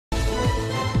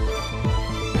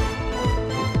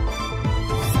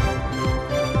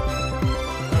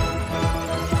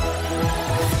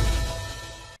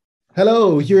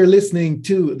Hello, you're listening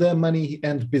to the Money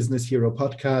and Business Hero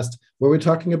podcast, where we're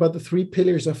talking about the three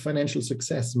pillars of financial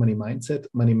success: money mindset,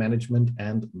 money management,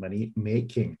 and money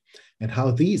making, and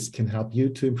how these can help you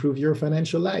to improve your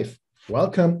financial life.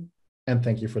 Welcome, and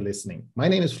thank you for listening. My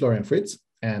name is Florian Fritz,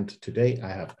 and today I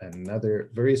have another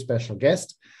very special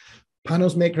guest.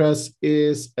 Panos Mekras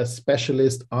is a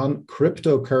specialist on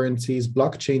cryptocurrencies,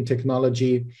 blockchain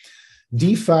technology,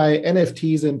 DeFi,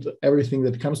 NFTs, and everything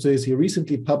that comes to this. He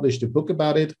recently published a book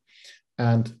about it,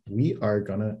 and we are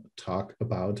going to talk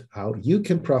about how you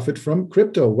can profit from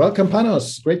crypto. Welcome,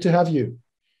 Panos. Great to have you.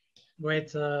 Great.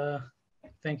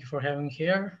 Thank you for having me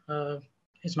here.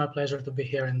 It's my pleasure to be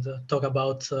here and talk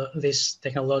about this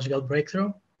technological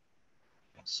breakthrough.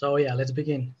 So yeah, let's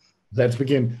begin. Let's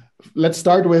begin. Let's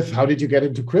start with, how did you get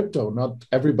into crypto? Not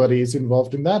everybody is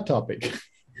involved in that topic.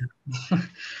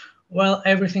 Well,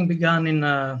 everything began in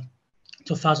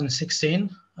 2016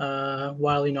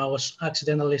 while I was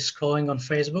accidentally scrolling on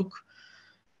Facebook,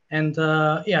 and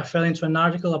I fell into an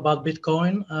article about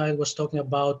Bitcoin. It was talking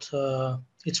about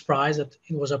its price, that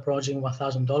it was approaching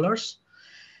 $1,000,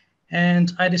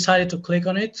 and I decided to click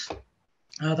on it.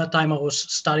 At that time, I was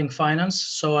studying finance,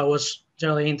 so I was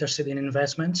generally interested in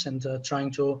investments and trying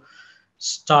to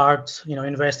start,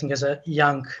 investing as a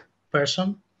young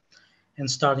person and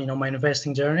start, my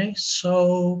investing journey.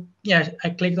 So I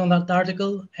clicked on that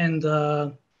article and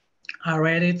I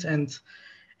read it, and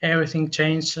everything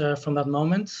changed from that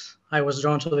moment. I was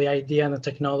drawn to the idea and the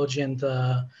technology, and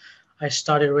I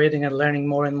started reading and learning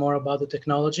more and more about the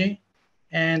technology.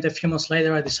 And a few months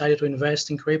later, I decided to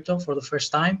invest in crypto for the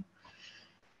first time.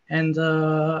 And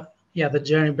the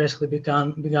journey basically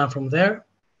began from there.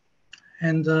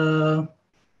 And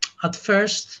at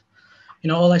first,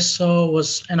 all I saw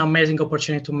was an amazing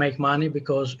opportunity to make money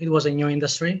because it was a new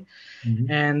industry.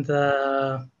 Mm-hmm. And,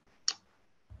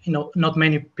 not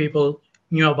many people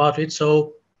knew about it.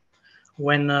 So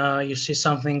when you see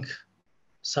something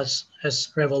such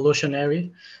as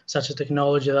revolutionary, such a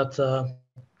technology that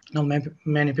not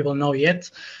many people know yet,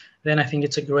 then I think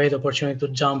it's a great opportunity to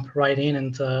jump right in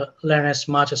and learn as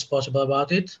much as possible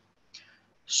about it.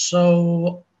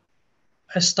 So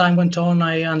as time went on,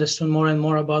 I understood more and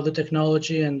more about the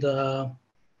technology, and I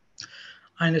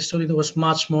understood it was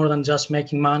much more than just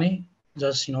making money,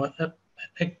 just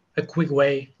a quick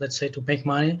way, let's say, to make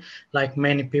money, like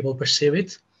many people perceive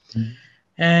it. Mm-hmm.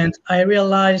 And I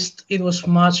realized it was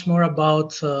much more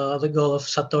about the goal of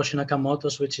Satoshi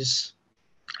Nakamoto's, which is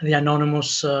the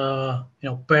anonymous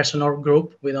person or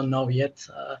group, we don't know yet,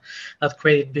 that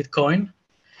created Bitcoin.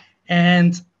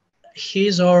 And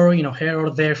his or her or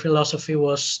their philosophy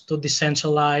was to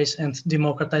decentralize and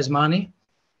democratize money,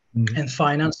 mm-hmm. and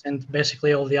finance, and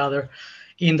basically all the other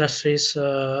industries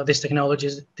this technology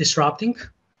is disrupting.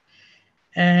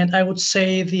 And I would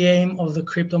say the aim of the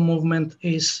crypto movement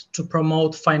is to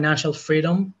promote financial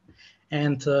freedom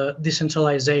and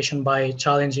decentralization by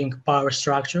challenging power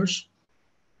structures.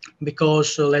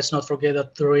 Because let's not forget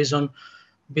that the reason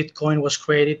Bitcoin was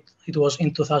created, it was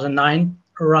in 2009,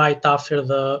 right after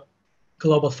the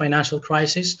global financial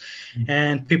crisis, mm-hmm.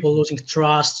 and people losing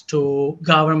trust to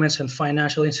governments and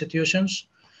financial institutions.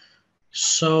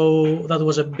 So that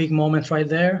was a big moment right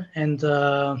there. And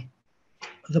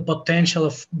the potential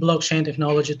of blockchain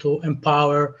technology to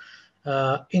empower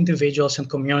individuals and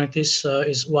communities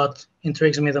is what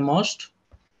intrigues me the most.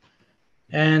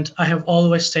 And I have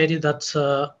always stated that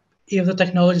if the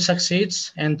technology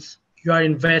succeeds and you are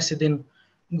invested in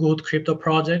good crypto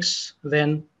projects,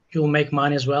 then you'll make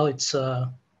money as well. It's no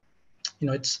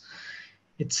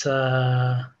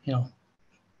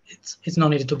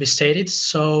need to be stated.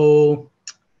 So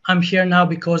I'm here now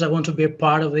because I want to be a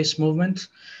part of this movement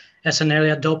as an early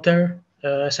adopter,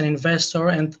 as an investor,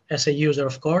 and as a user,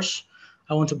 of course.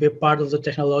 I want to be a part of the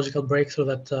technological breakthrough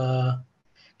that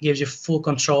gives you full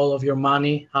control of your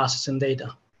money, assets, and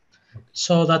data.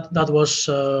 So that was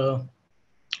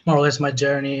more or less my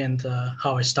journey and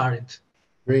how I started.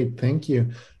 Great, thank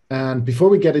you. And before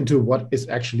we get into what is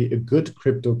actually a good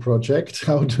crypto project,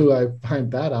 how do I find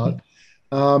that out?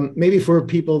 Maybe for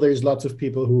people, there's lots of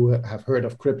people who have heard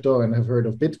of crypto and have heard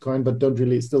of Bitcoin, but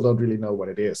still don't really know what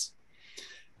it is.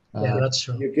 Yeah, that's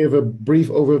true. Can you give a brief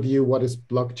overview? What is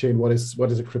blockchain? What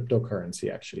is a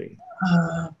cryptocurrency actually?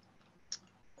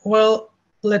 Well,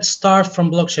 let's start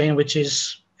from blockchain, which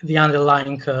is the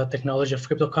underlying technology of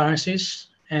cryptocurrencies.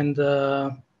 And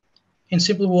in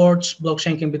simple words,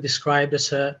 blockchain can be described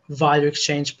as a value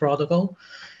exchange protocol.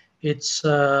 It's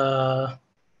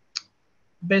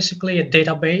basically a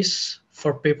database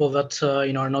for people that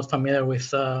are not familiar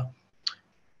with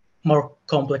more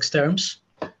complex terms.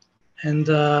 And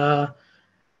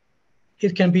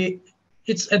it can be,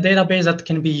 it's a database that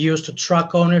can be used to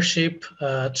track ownership,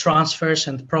 transfers,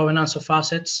 and provenance of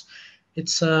assets.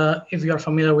 It's if you are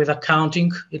familiar with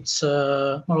accounting, it's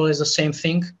more or less the same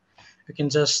thing. You can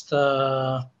just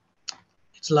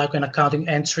it's like an accounting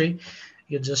entry.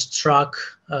 You just track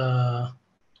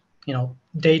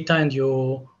data, and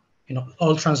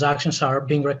all transactions are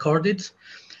being recorded,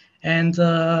 and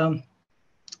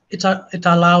it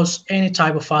allows any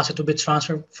type of asset to be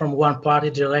transferred from one party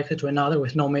directly to another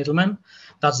with no middleman.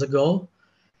 That's the goal.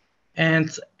 And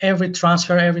every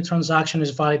transfer, every transaction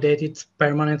is validated,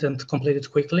 permanent, and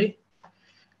completed quickly.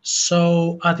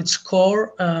 So at its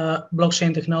core,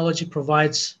 blockchain technology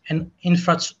provides an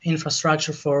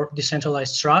infrastructure for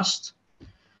decentralized trust.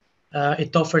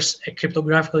 It offers a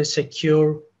cryptographically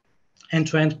secure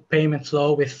end-to-end payment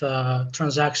flow with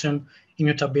transaction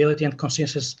immutability and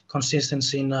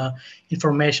consistency in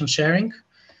information sharing.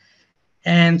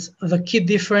 And the key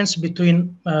difference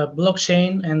between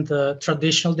blockchain and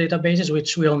traditional databases,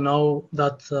 which we all know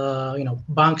that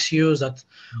banks use, that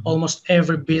almost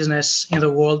every business in the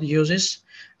world uses,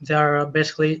 they are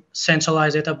basically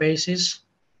centralized databases.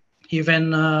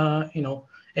 Even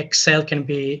Excel can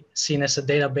be seen as a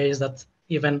database that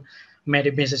even many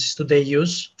businesses today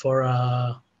use for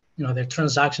their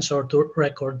transactions or to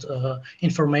record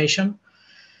information.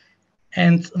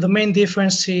 And the main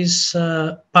difference is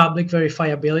public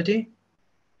verifiability,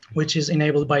 which is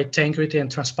enabled by integrity and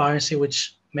transparency,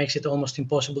 which makes it almost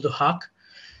impossible to hack.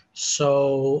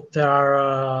 So there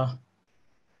are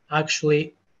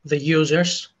actually the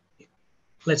users,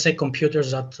 let's say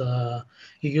computers, that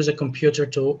you use a computer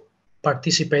to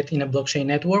participate in a blockchain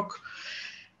network.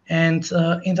 And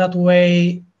in that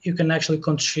way, you can actually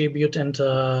contribute and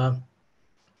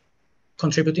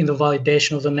contribute in the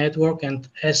validation of the network. And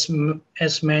as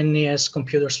many as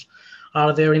computers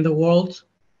are there in the world,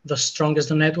 the strongest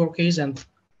the network is. And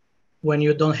when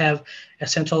you don't have a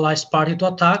centralized party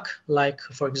to attack, like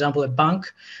for example a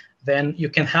bank, then you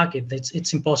can hack it.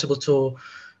 It's impossible to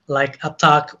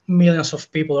attack millions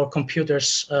of people or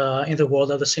computers in the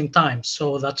world at the same time.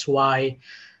 So that's why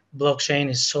blockchain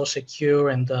is so secure,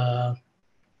 and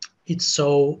it's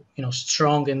so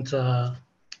strong, and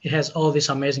it has all these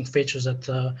amazing features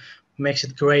that makes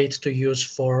it great to use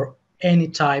for any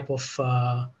type of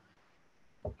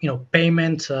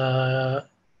payment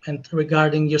and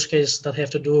regarding use cases that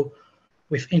have to do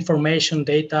with information,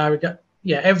 data,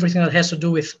 everything that has to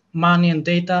do with money and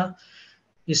data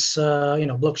is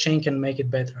blockchain can make it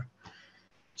better.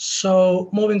 So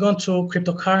moving on to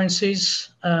cryptocurrencies,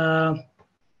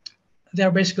 they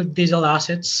are basically digital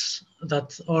assets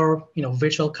that are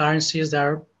virtual currencies. There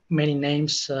are many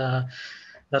names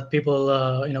that people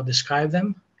describe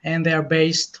them, and they are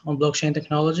based on blockchain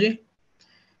technology.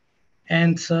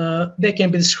 And they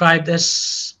can be described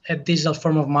as a digital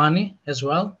form of money as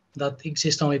well that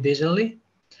exists only digitally.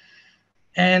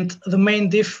 And the main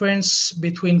difference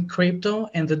between crypto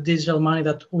and the digital money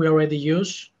that we already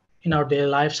use in our daily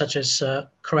life, such as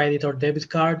credit or debit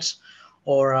cards,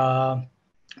 or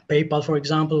PayPal, for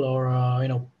example, or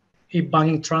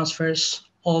e-banking transfers,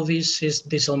 all this is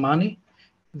digital money.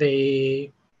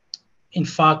 They, in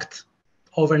fact,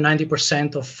 over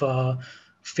 90% of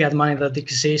fiat money that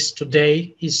exists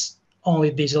today is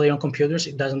only digitally on computers.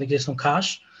 It doesn't exist on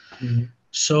cash. Mm-hmm.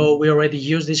 So we already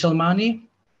use digital money,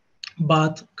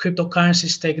 but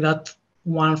cryptocurrencies take that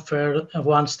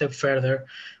one step further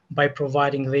by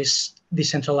providing this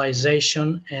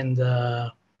decentralization, and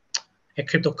a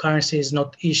cryptocurrency is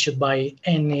not issued by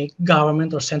any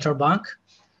government or central bank.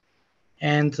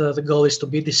 And the goal is to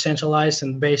be decentralized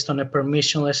and based on a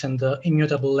permissionless and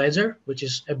immutable ledger, which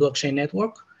is a blockchain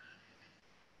network.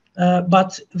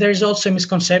 But there is also a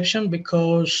misconception,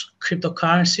 because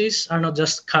cryptocurrencies are not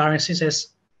just currencies as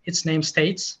its name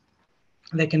states.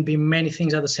 They can be many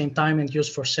things at the same time and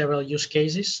used for several use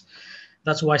cases.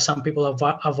 That's why some people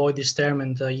avoid this term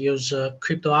and use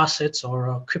crypto assets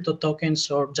or crypto tokens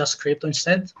or just crypto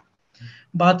instead.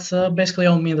 But basically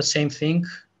all mean the same thing.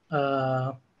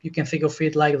 You can think of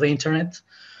it like the internet.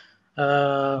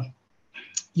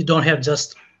 You don't have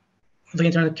just, the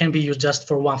internet can be used just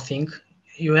for one thing.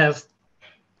 You have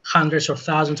hundreds or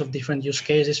thousands of different use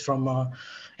cases from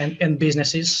and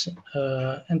businesses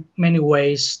and many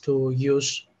ways to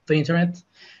use the internet.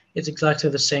 It's exactly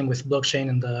the same with blockchain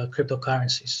and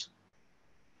cryptocurrencies.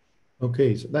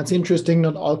 Okay, so that's interesting.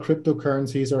 Not all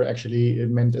cryptocurrencies are actually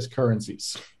meant as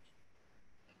currencies.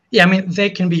 Yeah, I mean, they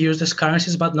can be used as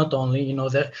currencies, but not only.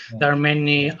 There are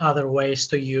many other ways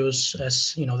to use,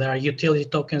 as there are utility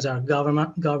tokens, there are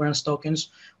governance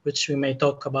tokens, which we may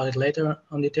talk about it later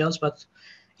on details. But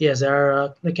yes,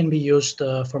 they can be used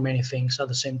for many things at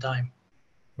the same time.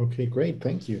 Okay, great.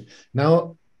 Thank you.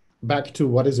 Now, back to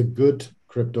what is a good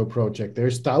crypto project.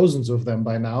 There's thousands of them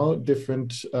by now,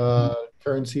 different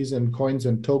currencies and coins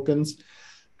and tokens.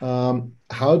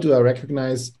 How do I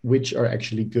recognize which are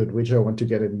actually good, which I want to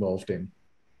get involved in?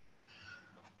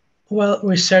 Well,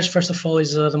 research, first of all,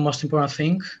 is the most important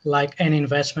thing. Like any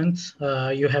investment,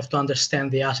 you have to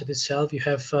understand the asset itself. You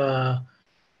have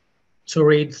to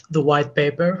read the white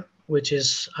paper, which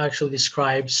is actually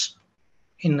describes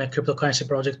in a cryptocurrency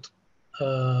project,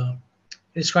 uh,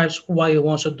 describes what it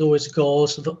wants to do, its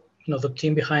goals, the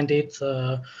team behind it,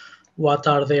 what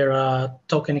are their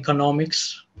token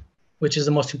economics, which is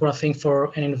the most important thing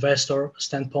for an investor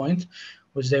standpoint,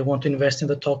 which they want to invest in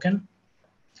the token.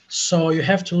 So you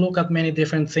have to look at many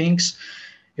different things.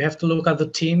 You have to look at the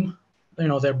team,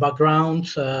 their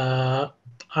background.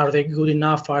 Are they good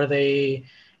enough? Are they,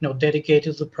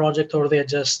 dedicated to the project, or they're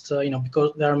just,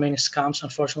 because there are many scams,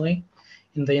 unfortunately,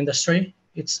 in the industry.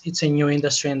 It's a new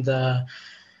industry, and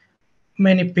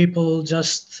many people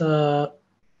just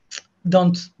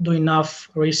don't do enough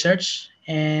research,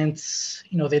 and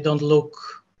they don't look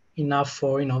enough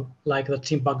for like the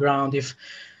team background. If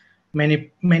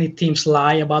many teams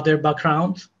lie about their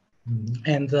background,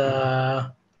 and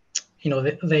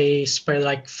they spread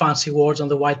like fancy words on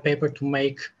the white paper to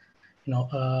make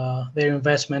their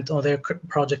investment or their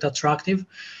project attractive.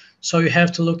 So you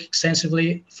have to look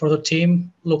extensively for the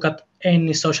team, look at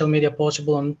any social media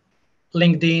possible on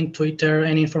LinkedIn, Twitter,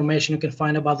 any information you can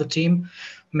find about the team.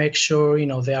 Make sure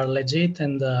they are legit,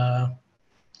 and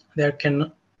they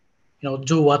can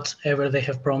do whatever they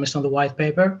have promised on the white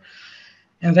paper.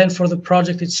 And then for the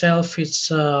project itself,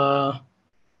 it's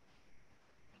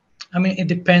it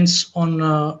depends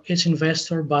on each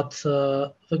investor, but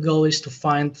the goal is to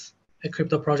find a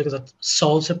crypto project that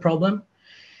solves a problem.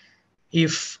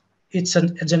 If it's a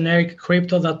generic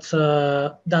crypto that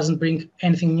doesn't bring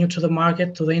anything new to the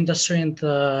market, to the industry, and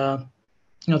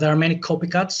there are many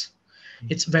copycats,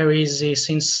 it's very easy,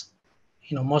 since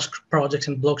most projects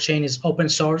in blockchain is open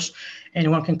source.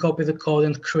 Anyone can copy the code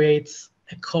and create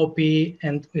a copy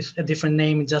and with a different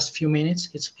name in just a few minutes.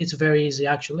 It's very easy,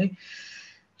 actually.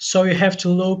 So you have to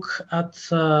look at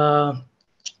the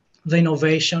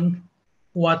innovation.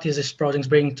 What is this project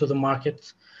bringing to the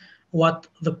market? What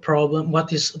is the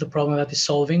problem that is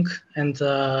solving, and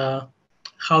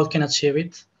how it can achieve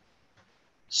it.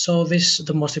 So this is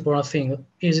the most important thing.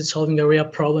 Is it solving a real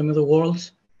problem in the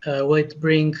world? Will it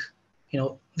bring,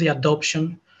 the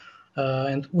adoption,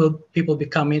 and will people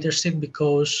become interested?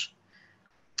 Because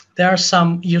there are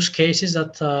some use cases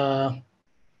that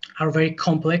are very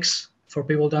complex for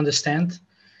people to understand.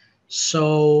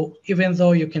 So even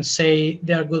though you can say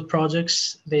they are good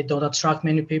projects, they don't attract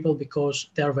many people because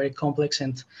they are very complex,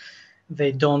 and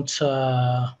they don't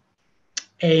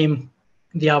aim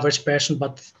the average person,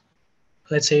 but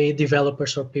let's say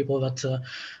developers or people that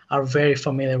are very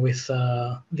familiar with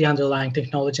the underlying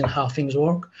technology and how things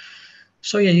work.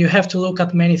 So yeah, you have to look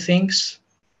at many things,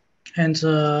 and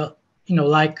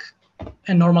like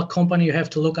a normal company, you have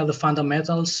to look at the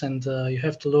fundamentals, and you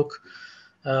have to look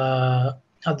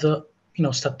at the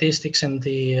statistics and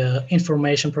the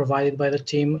information provided by the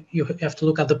team. You have to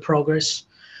look at the progress,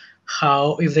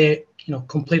 how, if they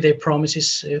complete their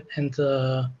promises, and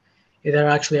if they're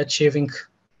actually achieving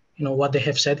what they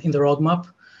have said in the roadmap.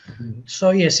 So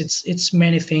yes, it's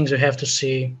many things you have to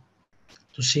see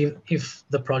if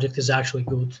the project is actually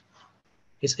good.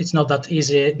 It's not that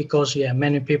easy, because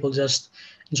many people just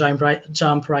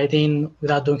jump right in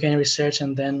without doing any research,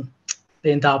 and then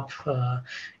they end up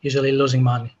usually losing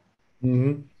money.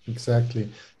 Exactly.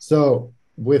 So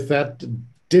with that,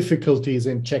 difficulties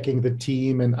in checking the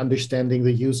team and understanding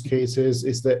the use cases,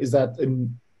 is that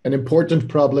an important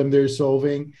problem they're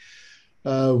solving?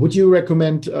 Would you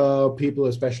recommend people,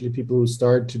 especially people who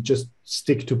start, to just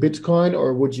stick to Bitcoin,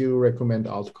 or would you recommend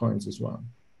altcoins as well?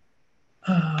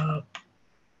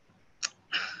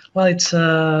 Well, it's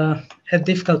a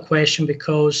difficult question,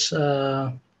 because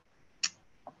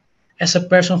as a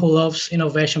person who loves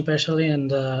innovation personally,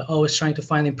 and always trying to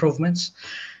find improvements,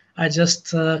 I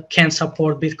just can't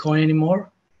support Bitcoin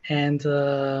anymore. And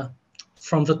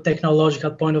from the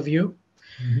technological point of view,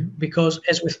 because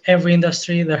as with every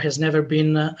industry, there has never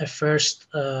been a first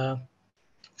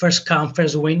come,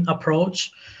 first win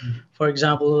approach. For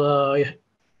example,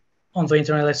 on the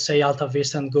internet, let's say Alta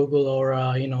Vista and Google, or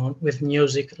with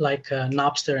music like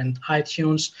Napster and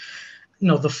iTunes.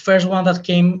 The first one that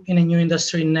came in a new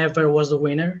industry never was the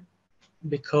winner,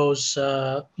 because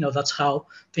that's how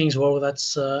things work.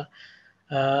 That's the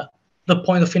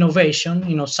point of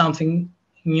innovation. Something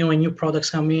new, and new products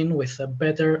come in with a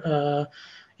better,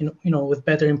 with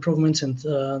better improvements,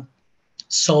 and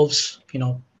solves,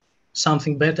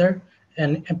 something better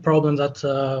and a problem that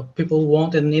people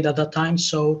want and need at that time.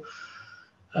 So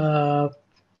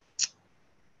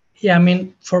yeah, I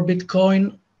mean, for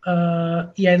Bitcoin,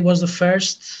 yeah, it was the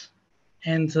first,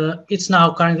 and it's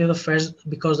now currently the first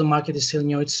because the market is still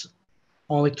new. It's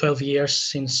only 12 years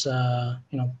since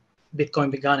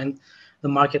Bitcoin began, and the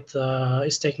market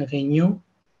is technically new.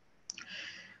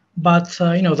 But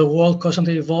the world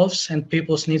constantly evolves, and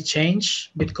people's needs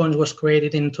change. Bitcoin was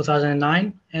created in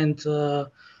 2009, and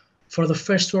for the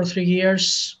first 2 or 3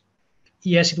 years,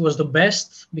 yes, it was the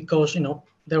best because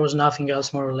there was nothing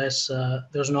else, more or less. There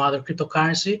was no other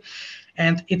cryptocurrency,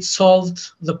 and it solved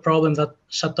the problem that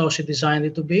Satoshi designed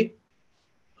it to be,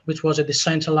 which was a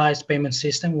decentralized payment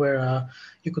system where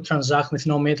you could transact with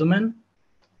no middleman.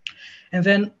 And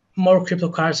then more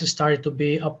cryptocurrencies started to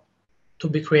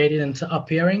be created and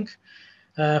appearing.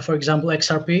 For example,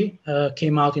 XRP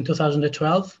came out in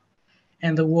 2012,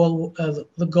 and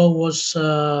the goal was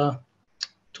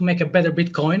to make a better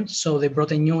Bitcoin. So they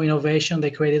brought a new innovation.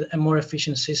 They created a more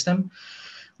efficient system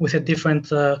with a different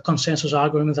consensus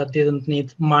algorithm that didn't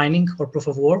need mining or proof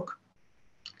of work.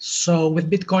 So with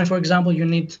Bitcoin, for example, you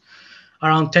need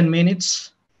around 10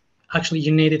 minutes. Actually,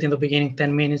 you need it in the beginning,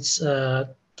 10 minutes to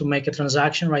make a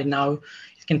transaction. Right now,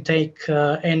 it can take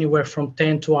anywhere from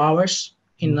 10 to hours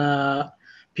in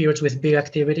periods with big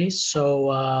activities.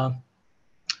 So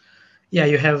yeah,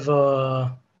 you have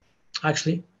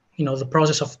actually, the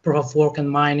process of proof of work and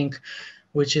mining,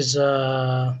 which is,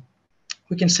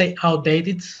 we can say,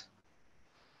 outdated.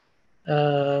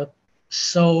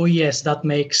 So yes, that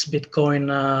makes Bitcoin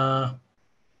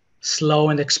slow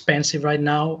and expensive right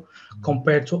now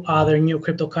compared to other new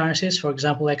cryptocurrencies. For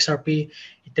example, XRP,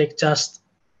 it takes just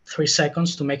 3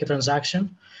 seconds to make a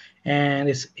transaction, and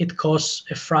it costs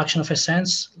a fraction of a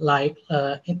cent.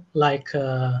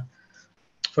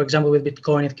 For example, with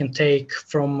Bitcoin, it can take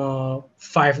from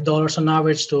 $5 on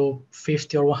average to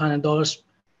 $50 or $100,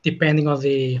 depending on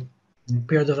the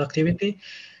period of activity.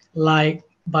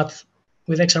 But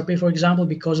with XRP, for example,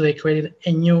 because they created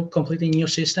a completely new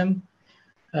system,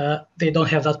 they don't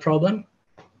have that problem.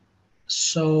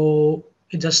 So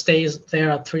it just stays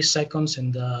there at 3 seconds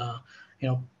and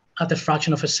at a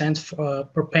fraction of a cent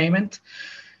per payment.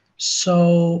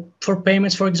 So for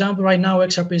payments, for example, right now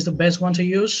XRP is the best one to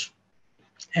use,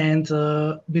 and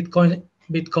Bitcoin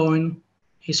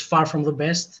is far from the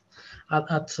best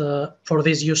for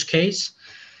this use case,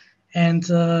 and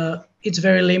it's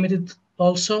very limited.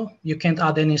 Also, you can't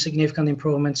add any significant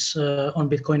improvements on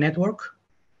Bitcoin network,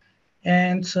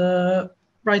 and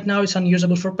right now it's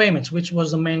unusable for payments, which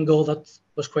was the main goal that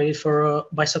was created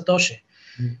by Satoshi.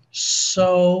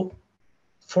 So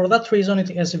for that reason, it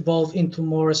has evolved into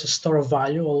more as a store of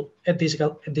value or a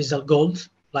digital gold,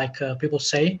 like people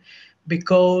say,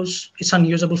 because it's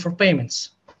unusable for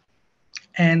payments.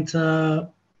 And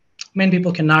many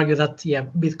people can argue that, yeah,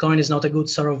 Bitcoin is not a good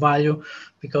store of value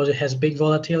because it has big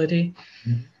volatility.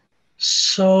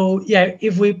 So yeah,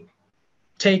 if we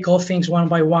take all things one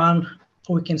by one,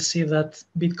 we can see that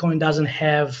Bitcoin doesn't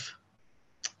have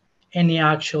any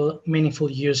actual meaningful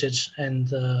usage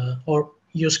and or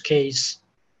use case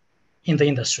in the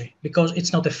industry because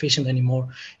it's not efficient anymore.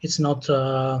 It's not,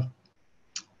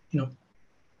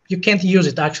 you can't use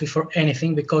it actually for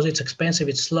anything because it's expensive,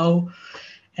 it's slow,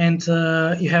 and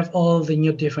you have all the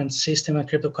new different system and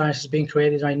cryptocurrencies being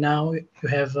created right now. You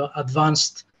have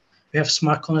you have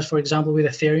smart contracts, for example, with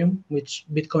Ethereum, which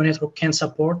Bitcoin network can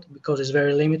support because it's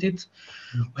very limited.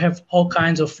 We have all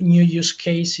kinds of new use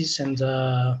cases and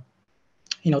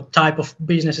type of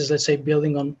businesses, let's say,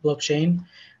 building on blockchain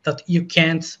that you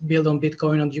can't build on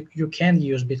Bitcoin, and you can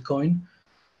use Bitcoin.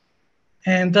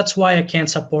 And that's why I can't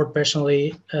support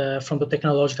personally from the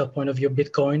technological point of view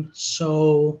Bitcoin.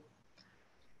 So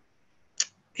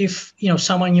if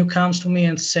someone new comes to me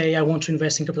and say I want to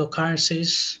invest in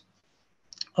cryptocurrencies,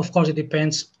 of course it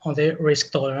depends on their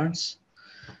risk tolerance.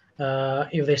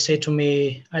 If they say to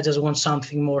me, I just want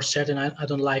something more certain, I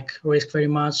don't like risk very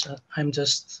much, I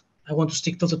want to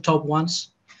stick to the top ones,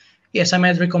 yes, I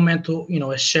might recommend to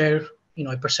a share,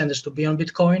 a percentage to be on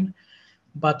Bitcoin.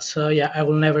 But yeah, I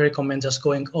will never recommend just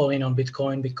going all in on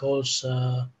Bitcoin because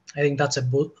I think that's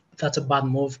a bad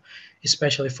move,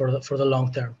 especially for the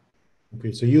long term.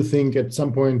 Okay, so you think at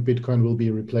some point Bitcoin will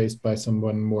be replaced by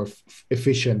someone more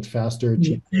efficient, faster,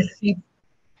 cheaper?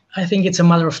 I think it's a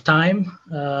matter of time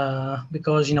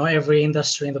because every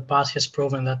industry in the past has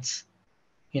proven that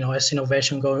as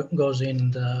innovation goes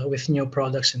in with new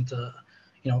products and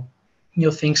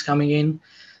new things coming in.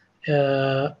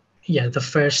 Yeah, the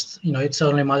first, it's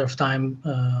only a matter of time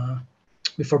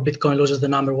before Bitcoin loses the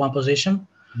 #1 position.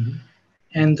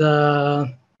 And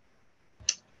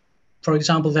for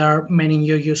example, there are many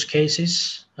new use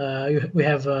cases. We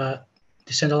have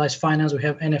decentralized finance, we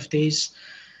have NFTs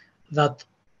that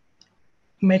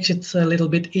makes it a little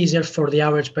bit easier for the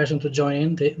average person to join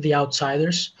in, the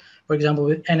outsiders. For example,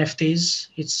 with NFTs,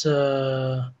 it's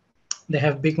they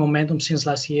have big momentum since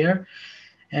last year,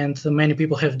 and many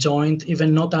people have joined,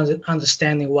 even not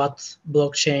understanding what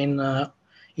blockchain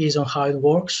is or how it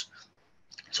works.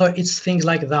 So it's things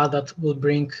like that that will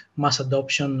bring mass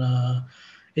adoption.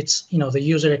 It's the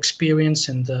user experience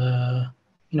and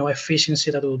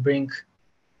efficiency that will bring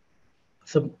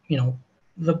the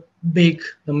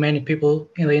many people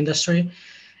in the industry,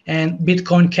 and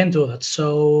Bitcoin can do that.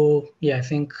 So yeah, I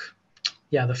think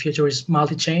the future is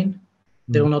multi-chain.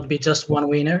 There will not be just one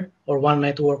winner or one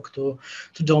network to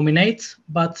dominate,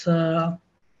 but the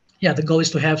goal is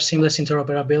to have seamless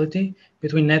interoperability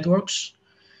between networks,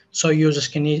 so users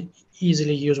can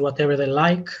easily use whatever they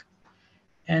like.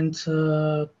 And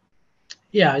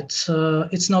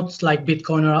it's not like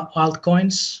Bitcoin or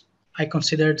altcoins. I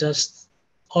consider just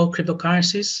all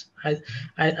cryptocurrencies.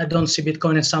 I don't see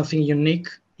Bitcoin as something unique.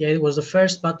 Yeah, it was the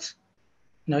first, but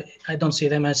I don't see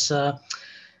them as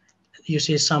you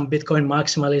see some Bitcoin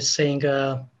maximalists saying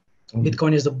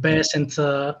Bitcoin is the best and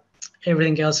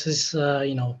everything else is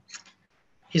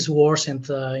is worse, and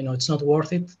it's not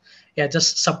worth it. Yeah,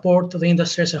 just support the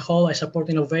industry as a whole. I support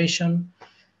innovation.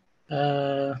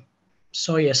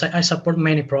 So yes, I support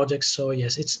many projects. So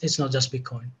yes, it's not just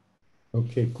Bitcoin.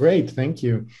 Okay, great, thank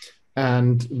you.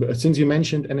 And since you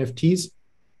mentioned NFTs,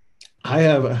 I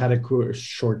have had a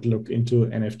short look into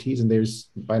NFTs, and there's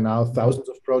by now thousands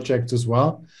of projects as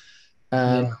well.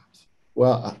 And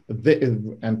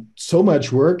and so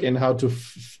much work in how to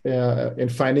in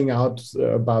finding out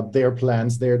about their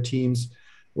plans, their teams,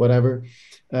 whatever.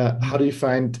 How do you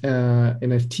find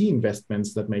NFT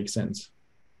investments that make sense?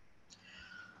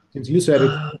 Since you said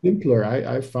it's simpler,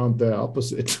 I found the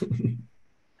opposite.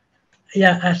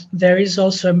 There is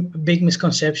also a big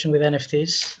misconception with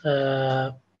NFTs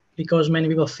because many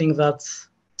people think that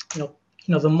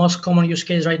the most common use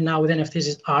case right now with NFTs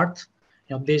is art,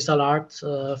 digital art,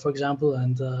 for example,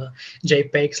 and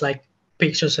JPEGs, like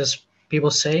pictures, as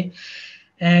people say.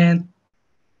 And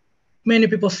many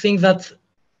people think that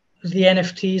the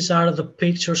NFTs are the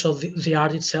pictures of the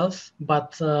art itself,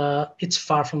 but it's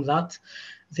far from that.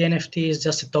 The NFT is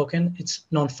just a token. It's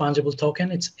non-fungible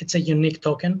token. It's a unique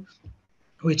token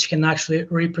which can actually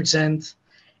represent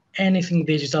anything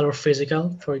digital or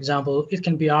physical. For example, it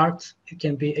can be art, it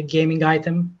can be a gaming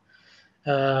item,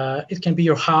 it can be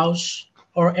your house,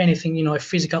 or anything, a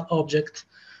physical object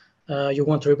you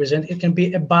want to represent. It can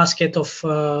be a basket of,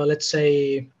 let's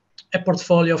say, a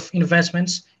portfolio of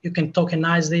investments. You can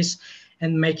tokenize this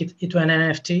and make it into an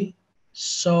NFT.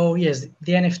 So yes,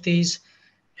 the NFT is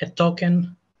a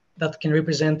token that can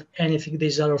represent anything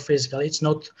digital or physical. It's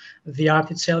not the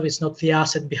art itself, it's not the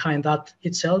asset behind that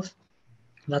itself.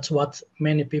 That's what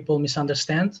many people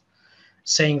misunderstand,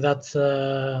 saying that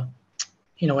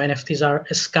NFTs are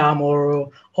a scam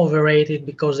or overrated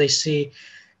because they see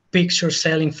pictures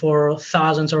selling for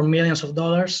thousands or millions of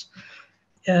dollars.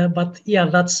 But yeah,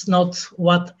 that's not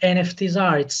what NFTs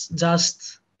are. It's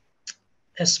just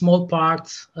a small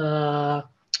part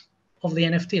of the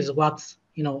NFTs, what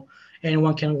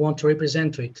anyone can want to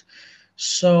represent to it.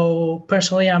 So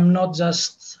personally, I'm not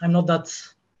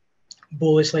that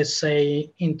bullish, let's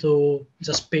say, into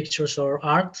just pictures or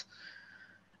art.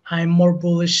 I'm more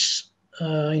bullish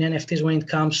in NFTs when it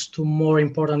comes to more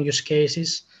important use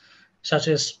cases, such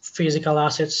as physical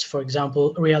assets, for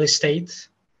example, real estate.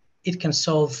 It can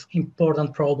solve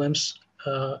important problems,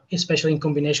 especially in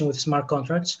combination with smart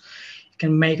contracts. It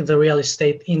can make the real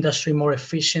estate industry more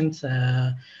efficient,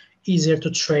 easier to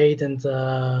trade, and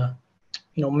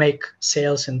make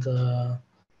sales and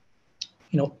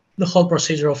the whole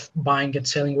procedure of buying and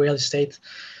selling real estate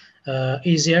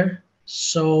easier.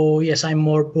 So yes, I'm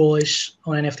more bullish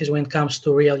on NFTs when it comes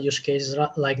to real use cases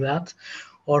like that.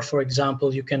 Or for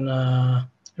example, you can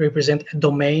represent a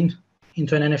domain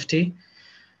into an NFT.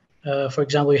 For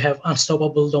example, you have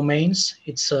Unstoppable Domains.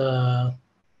 It's a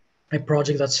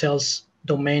project that sells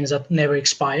domains that never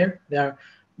expire. They are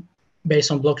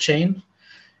based on blockchain.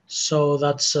 So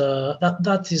that's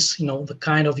that is the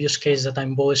kind of use case that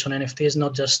I'm bullish on NFTs,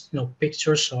 not just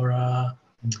pictures or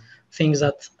things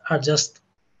that are just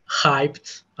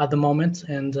hyped at the moment.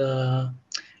 And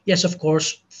yes, of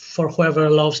course, for whoever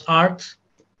loves art,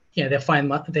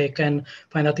 they can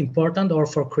find that important, or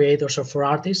for creators or for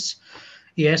artists.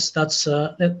 Yes,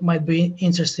 that might be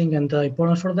interesting and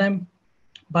important for them.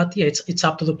 But yeah, it's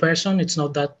up to the person. It's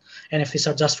not that NFTs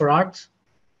are just for art.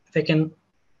 They can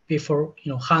be for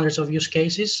hundreds of use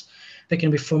cases. They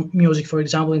can be for music, for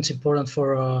example. It's important for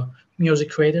music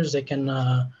creators. They can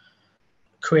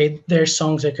create their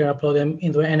songs. They can upload them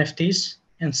into NFTs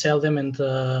and sell them, and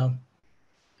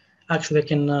actually they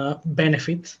can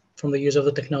benefit from the use of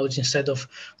the technology instead of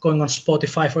going on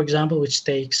Spotify, for example, which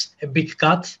takes a big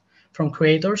cut from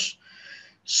creators.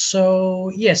 So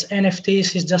yes,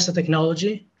 NFTs is just a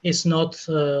technology. It's not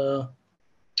the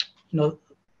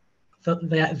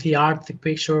art, the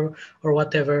picture, or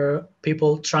whatever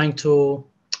people trying to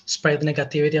spread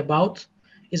negativity about.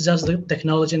 It's just the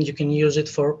technology, and you can use it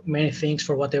for many things,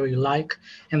 for whatever you like,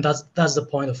 and that's the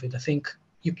point of it. I think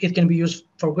it can be used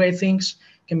for great things,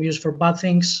 can be used for bad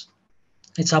things.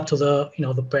 It's up to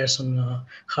the person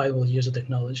how he will use the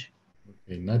technology.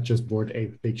 Okay, not just Bored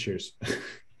Ape pictures.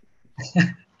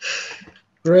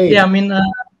 Great. Yeah, I mean,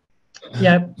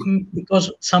 yeah,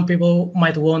 because some people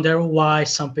might wonder why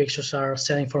some pictures are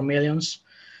selling for millions.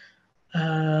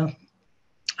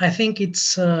 I think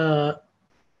it's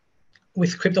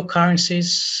with cryptocurrencies,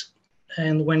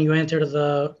 and when you enter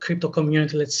the crypto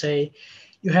community, let's say,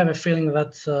 you have a feeling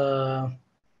that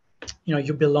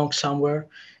you belong somewhere,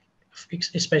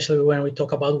 especially when we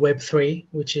talk about Web3,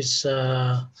 which is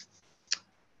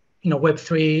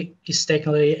Web3 is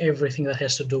technically everything that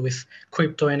has to do with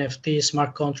crypto, NFTs,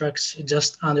 smart contracts,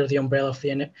 just under the umbrella of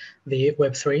the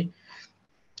Web3.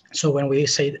 So when we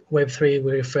say Web3,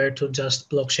 we refer to just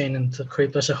blockchain and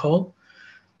crypto as a whole.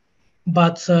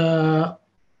 But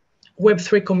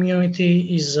Web3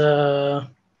 community is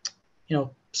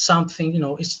something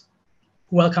is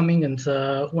welcoming, and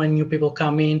when new people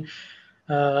come in,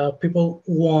 people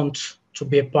want to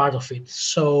be a part of it.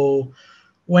 So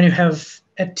when you have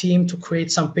a team to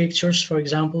create some pictures, for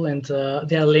example, and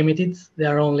they are limited, they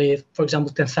are only, for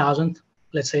example, 10,000,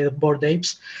 let's say the Bored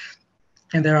Apes,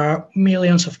 and there are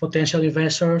millions of potential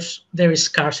investors, there is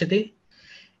scarcity,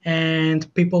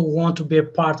 and people want to be a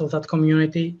part of that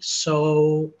community.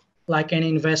 So like any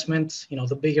investment,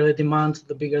 the bigger the demand,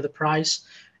 the bigger the price,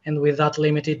 and with that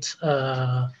limited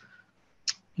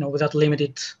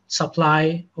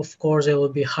supply, of course there will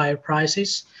be higher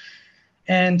prices.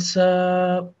 And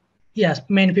yes,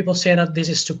 many people say that this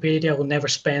is stupidity. I would never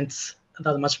spend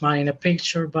that much money in a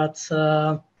picture, but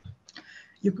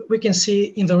we can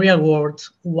see in the real world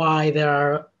why there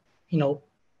are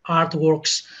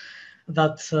artworks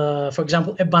that, for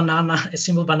example, a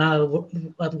simple banana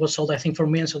that was sold, I think, for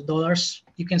millions of dollars.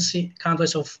 You can see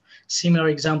countless of similar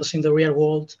examples in the real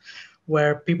world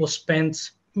where people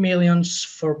spend millions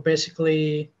for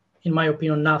basically, in my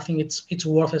opinion, nothing. It's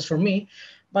worthless for me,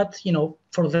 but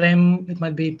for them it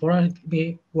might be important, it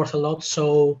be worth a lot.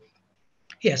 So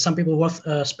yeah, some people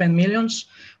spend millions,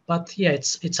 but yeah,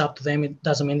 it's up to them. It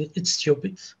doesn't mean it's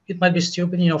stupid. It might be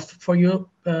stupid, for you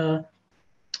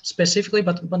specifically,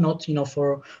 but not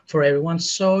for everyone.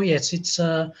 So yes, it's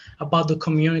about the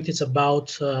community. It's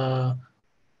about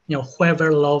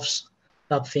whoever loves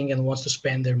that thing and wants to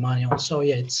spend their money on. So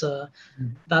yeah, it's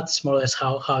that's more or less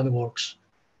how it works.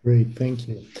 Great, thank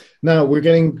you. Now we're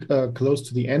getting close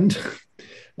to the end.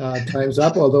 Time's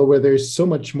up, although where there's so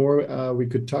much more we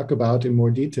could talk about in more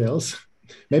details.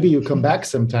 Maybe you come back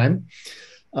sometime.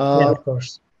 Yeah, of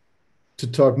course. To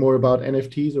talk more about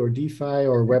NFTs or DeFi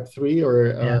or Web3 or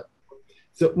yeah.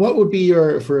 So what would be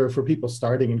for people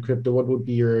starting in crypto, what would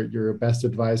be your best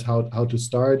advice, how to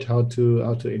start, how to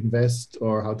invest,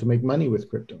 or how to make money with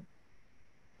crypto?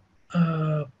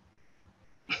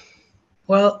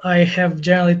 Well, I have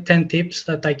generally 10 tips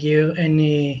that I give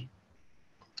any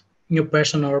new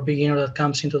person or beginner that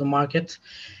comes into the market.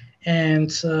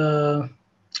 And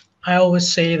I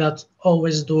always say that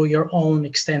always do your own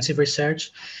extensive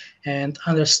research and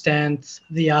understand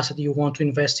the asset you want to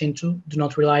invest into. Do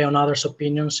not rely on others'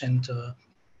 opinions, and do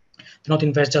not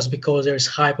invest just because there is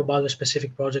hype about a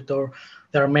specific project or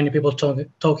there are many people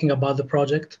talking about the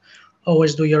project.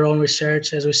 Always do your own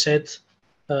research. As we said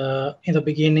in the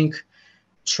beginning,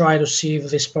 try to see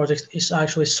if this project is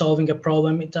actually solving a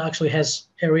problem. It actually has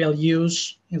a real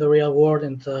use in the real world,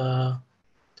 and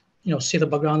see the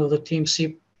background of the team,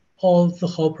 see the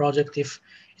whole project. If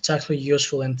it's actually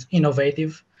useful and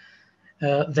innovative,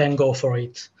 then go for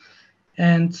it.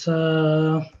 And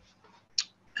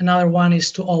another one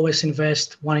is to always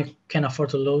invest when you can afford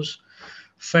to lose.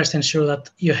 First, ensure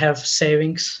that you have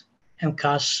savings and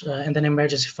cash and an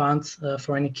emergency fund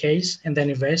for any case, and then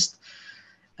invest.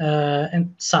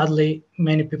 And sadly,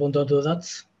 many people don't do that.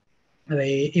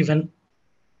 They even,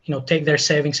 take their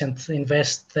savings and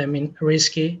invest them in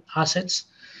risky assets.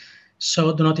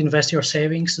 So do not invest your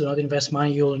savings. Do not invest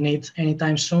money you'll need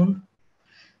anytime soon.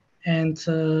 And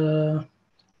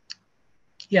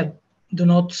do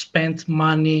not spend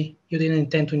money you didn't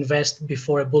intend to invest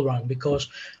before a bull run, because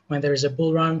when there is a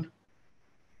bull run,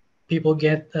 people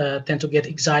tend to get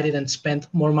excited and spend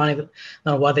more money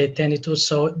than what they intended to.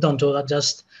 So don't do that.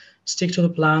 Just stick to the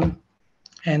plan.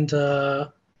 And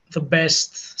the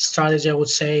best strategy, I would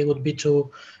say, would be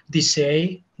to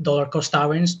DCA, dollar cost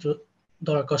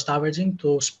averaging,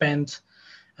 to spend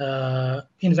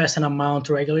invest an amount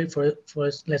regularly for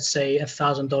let's say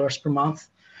 $1,000 per month,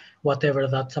 whatever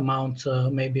that amount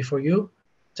may be for you.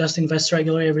 Just invest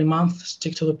regularly every month,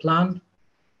 stick to the plan,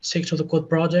 stick to the good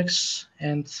projects,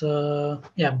 and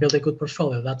build a good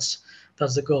portfolio. That's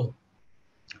the goal.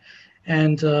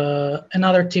 And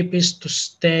another tip is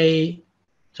to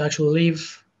actually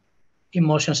leave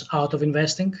emotions out of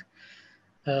investing.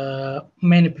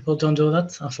 Many people don't do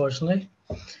that, unfortunately,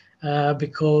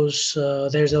 because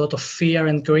there's a lot of fear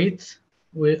and greed,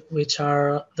 which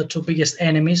are the two biggest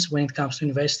enemies when it comes to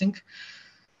investing.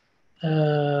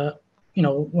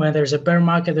 When there's a bear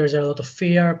market, there's a lot of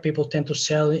fear. People tend to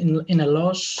sell in a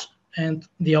loss, and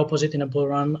the opposite in a bull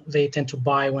run, they tend to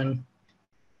buy when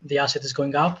the asset is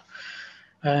going up.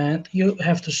 And you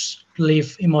have to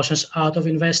leave emotions out of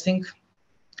investing.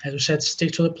 As we said,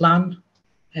 stick to the plan,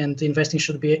 and investing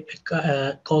should be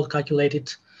a cold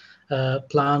calculated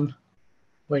plan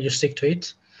where you stick to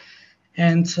it.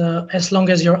 And as long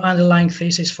as your underlying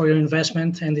thesis for your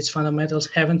investment and its fundamentals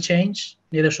haven't changed,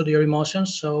 neither should your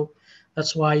emotions. So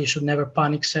that's why you should never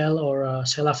panic sell or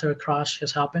sell after a crash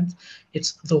has happened.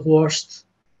 It's the worst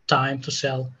time to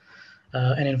sell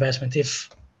an investment. If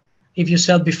you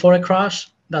sell before a crash,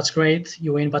 that's great,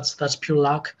 you win, but that's pure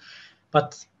luck.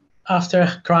 But after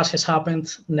a crash has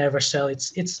happened, never sell.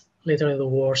 It's literally the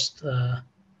worst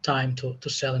time to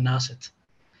sell an asset.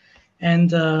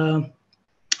 And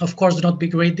of course, do not be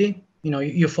greedy.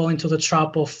 You fall into the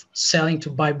trap of selling to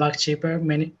buy back cheaper.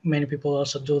 Many people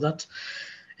also do that,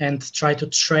 and try to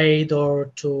trade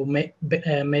or to make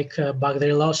back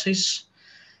their losses.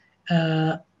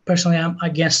 Personally, I'm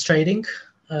against trading.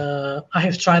 I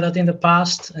have tried that in the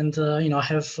past, and I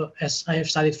have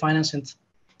studied finance, and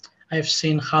I have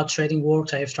seen how trading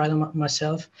works. I have tried it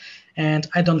myself, and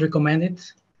I don't recommend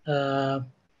it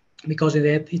because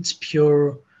it's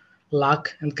pure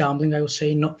luck and gambling. I would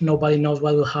say nobody knows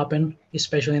what will happen,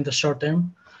 especially in the short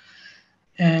term.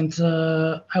 And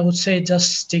I would say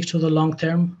just stick to the long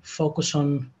term, focus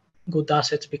on good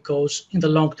assets, because in the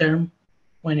long term,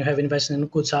 when you have invested in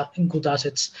good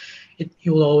assets,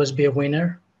 you will always be a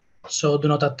winner. So do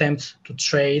not attempt to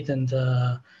trade and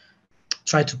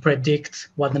try to predict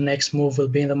what the next move will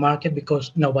be in the market,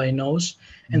 because nobody knows.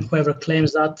 And whoever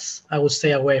claims that, I would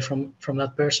stay away from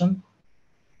that person.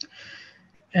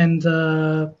 And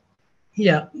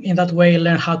in that way,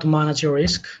 learn how to manage your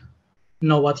risk,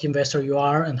 know what investor you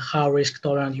are and how risk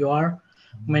tolerant you are.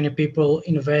 Many people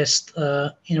invest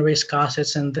in risk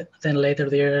assets, and then later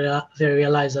they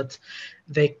realize that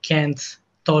they can't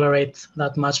tolerate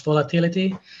that much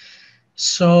volatility.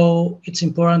 So it's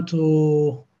important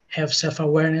to have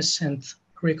self-awareness and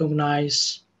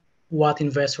recognize what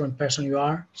investor and person you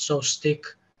are. So stick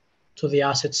to the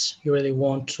assets you really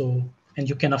want to, and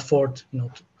you can afford,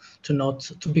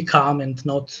 to be calm and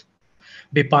not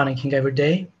be panicking every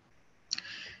day.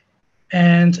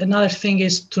 And another thing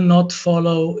is to not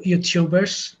follow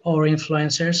YouTubers or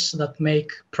influencers that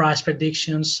make price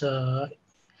predictions. There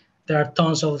are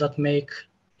tons of that make,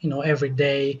 every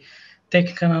day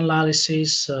technical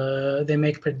analysis. They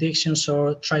make predictions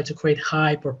or try to create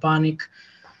hype or panic.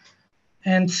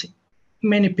 And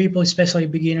many people, especially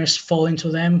beginners, fall into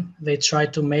them. They try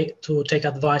to take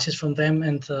advices from them,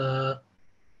 and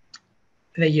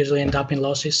they usually end up in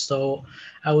losses. So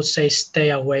I would say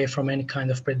stay away from any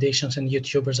kind of predictions and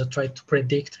YouTubers that try to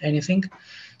predict anything.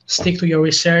 Stick to your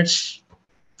research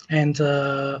and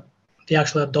the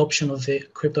actual adoption of the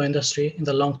crypto industry in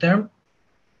the long term.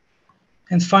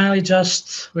 And finally,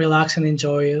 just relax and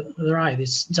enjoy the ride.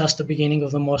 It's just the beginning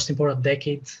of the most important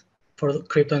decade for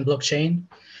crypto and blockchain.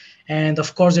 And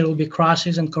of course, there will be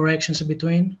crashes and corrections in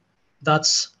between.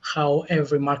 That's how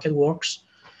every market works.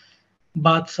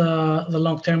 But the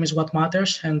long term is what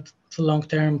matters, and the long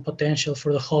term potential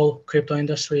for the whole crypto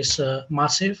industry is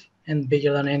massive and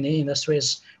bigger than any industry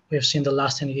as we have seen the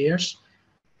last 10 years.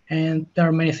 And there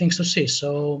are many things to see.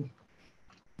 So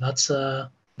that's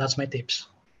my tips.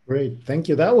 Great, thank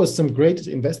you. That was some great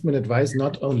investment advice,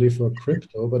 not only for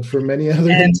crypto, but for many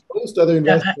other most other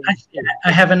investments.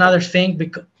 I have another thing,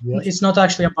 because it's not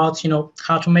actually about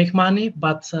how to make money,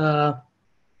 but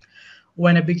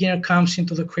when a beginner comes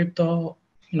into the crypto,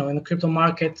 in the crypto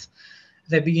market,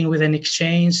 they begin with an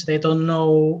exchange. They don't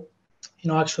know,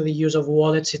 actually the use of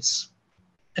wallets.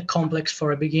 complex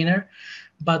for a beginner.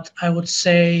 But I would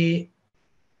say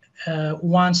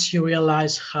once you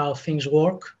realize how things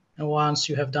work, and once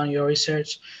you have done your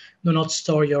research, do not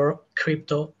store your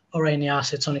crypto or any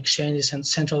assets on exchanges and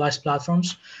centralized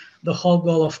platforms. The whole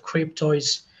goal of crypto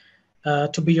is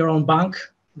to be your own bank.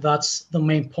 That's the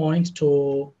main point,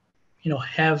 to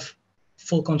have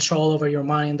full control over your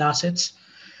money and assets.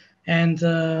 And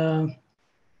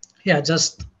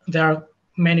just there are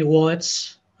many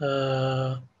wallets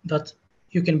that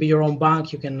you can be your own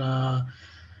bank. You can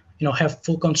have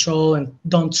full control and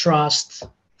don't trust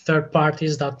third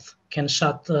parties that can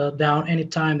shut down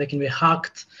anytime. They can be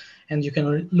hacked, and you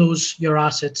can lose your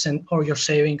assets or your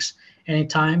savings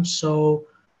anytime. So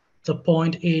the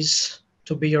point is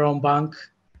to be your own bank,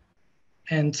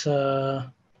 and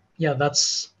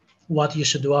that's what you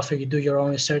should do after you do your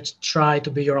own research. Try to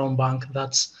be your own bank.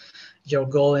 That's your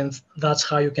goal, and that's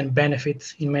how you can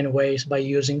benefit in many ways by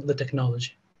using the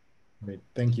technology. Great,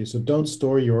 thank you. So don't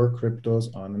store your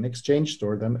cryptos on an exchange,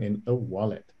 store them in a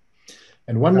wallet.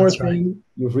 And one more thing, right.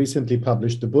 You've recently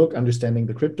published the book, Understanding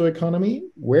the Crypto Economy.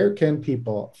 Where can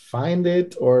people find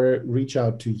it or reach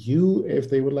out to you if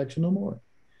they would like to know more?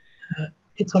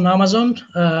 It's on Amazon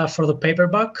for the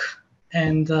paperback.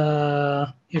 And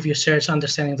if you search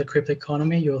Understanding the Crypto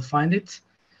Economy, you will find it.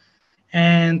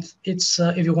 And it's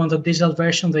if you want the digital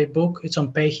version of the book, it's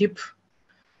on Payhip.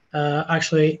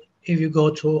 Actually, if you go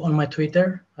on my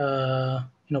Twitter,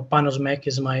 Panos Mek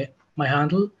is my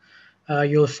handle.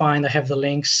 You'll find I have the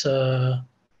links on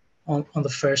the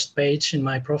first page in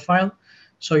my profile.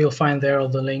 So you'll find there all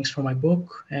the links for my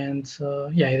book. And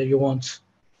either you want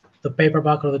the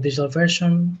paperback or the digital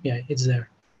version, it's there.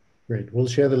 Great. We'll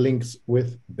share the links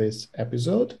with this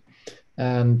episode.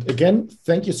 And again,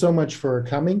 thank you so much for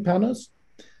coming, Panos.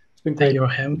 It's been great. Thank you for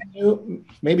having me.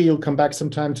 Maybe you'll come back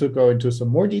sometime to go into some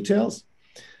more details.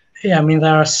 Yeah, I mean,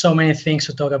 there are so many things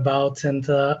to talk about, and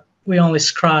we didn't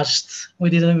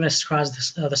even scratch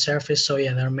the surface. So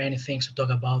there are many things to talk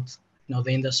about,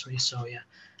 the industry. So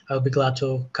I'll be glad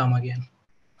to come again.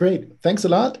 Great. Thanks a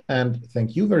lot. And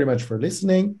thank you very much for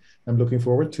listening. I'm looking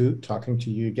forward to talking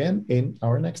to you again in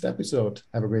our next episode.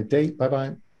 Have a great day.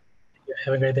 Bye-bye.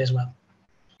 Have a great day as well.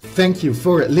 Thank you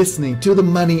for listening to the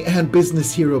Money and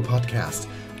Business Hero podcast.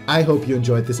 I hope you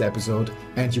enjoyed this episode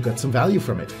and you got some value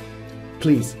from it.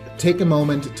 Please take a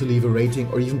moment to leave a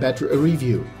rating or even better, a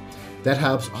review. That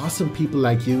helps awesome people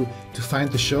like you to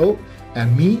find the show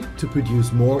and me to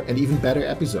produce more and even better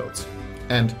episodes.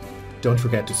 And don't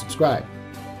forget to subscribe.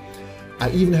 I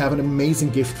even have an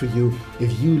amazing gift for you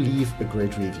if you leave a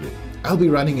great review. I'll be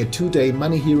running a 2-day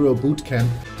Money Hero Bootcamp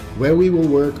where we will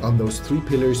work on those 3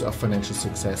 pillars of financial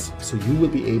success so you will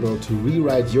be able to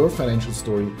rewrite your financial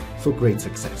story for great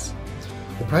success.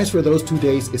 The price for those 2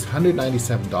 days is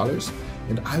 $197,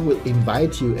 and I will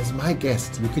invite you as my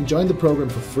guest. You can join the program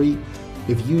for free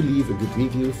if you leave a good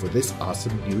review for this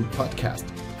awesome new podcast.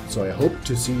 So I hope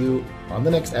to see you on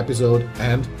the next episode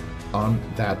and on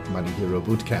that Money Hero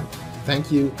Bootcamp.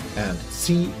 Thank you, and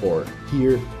see or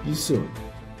hear you soon.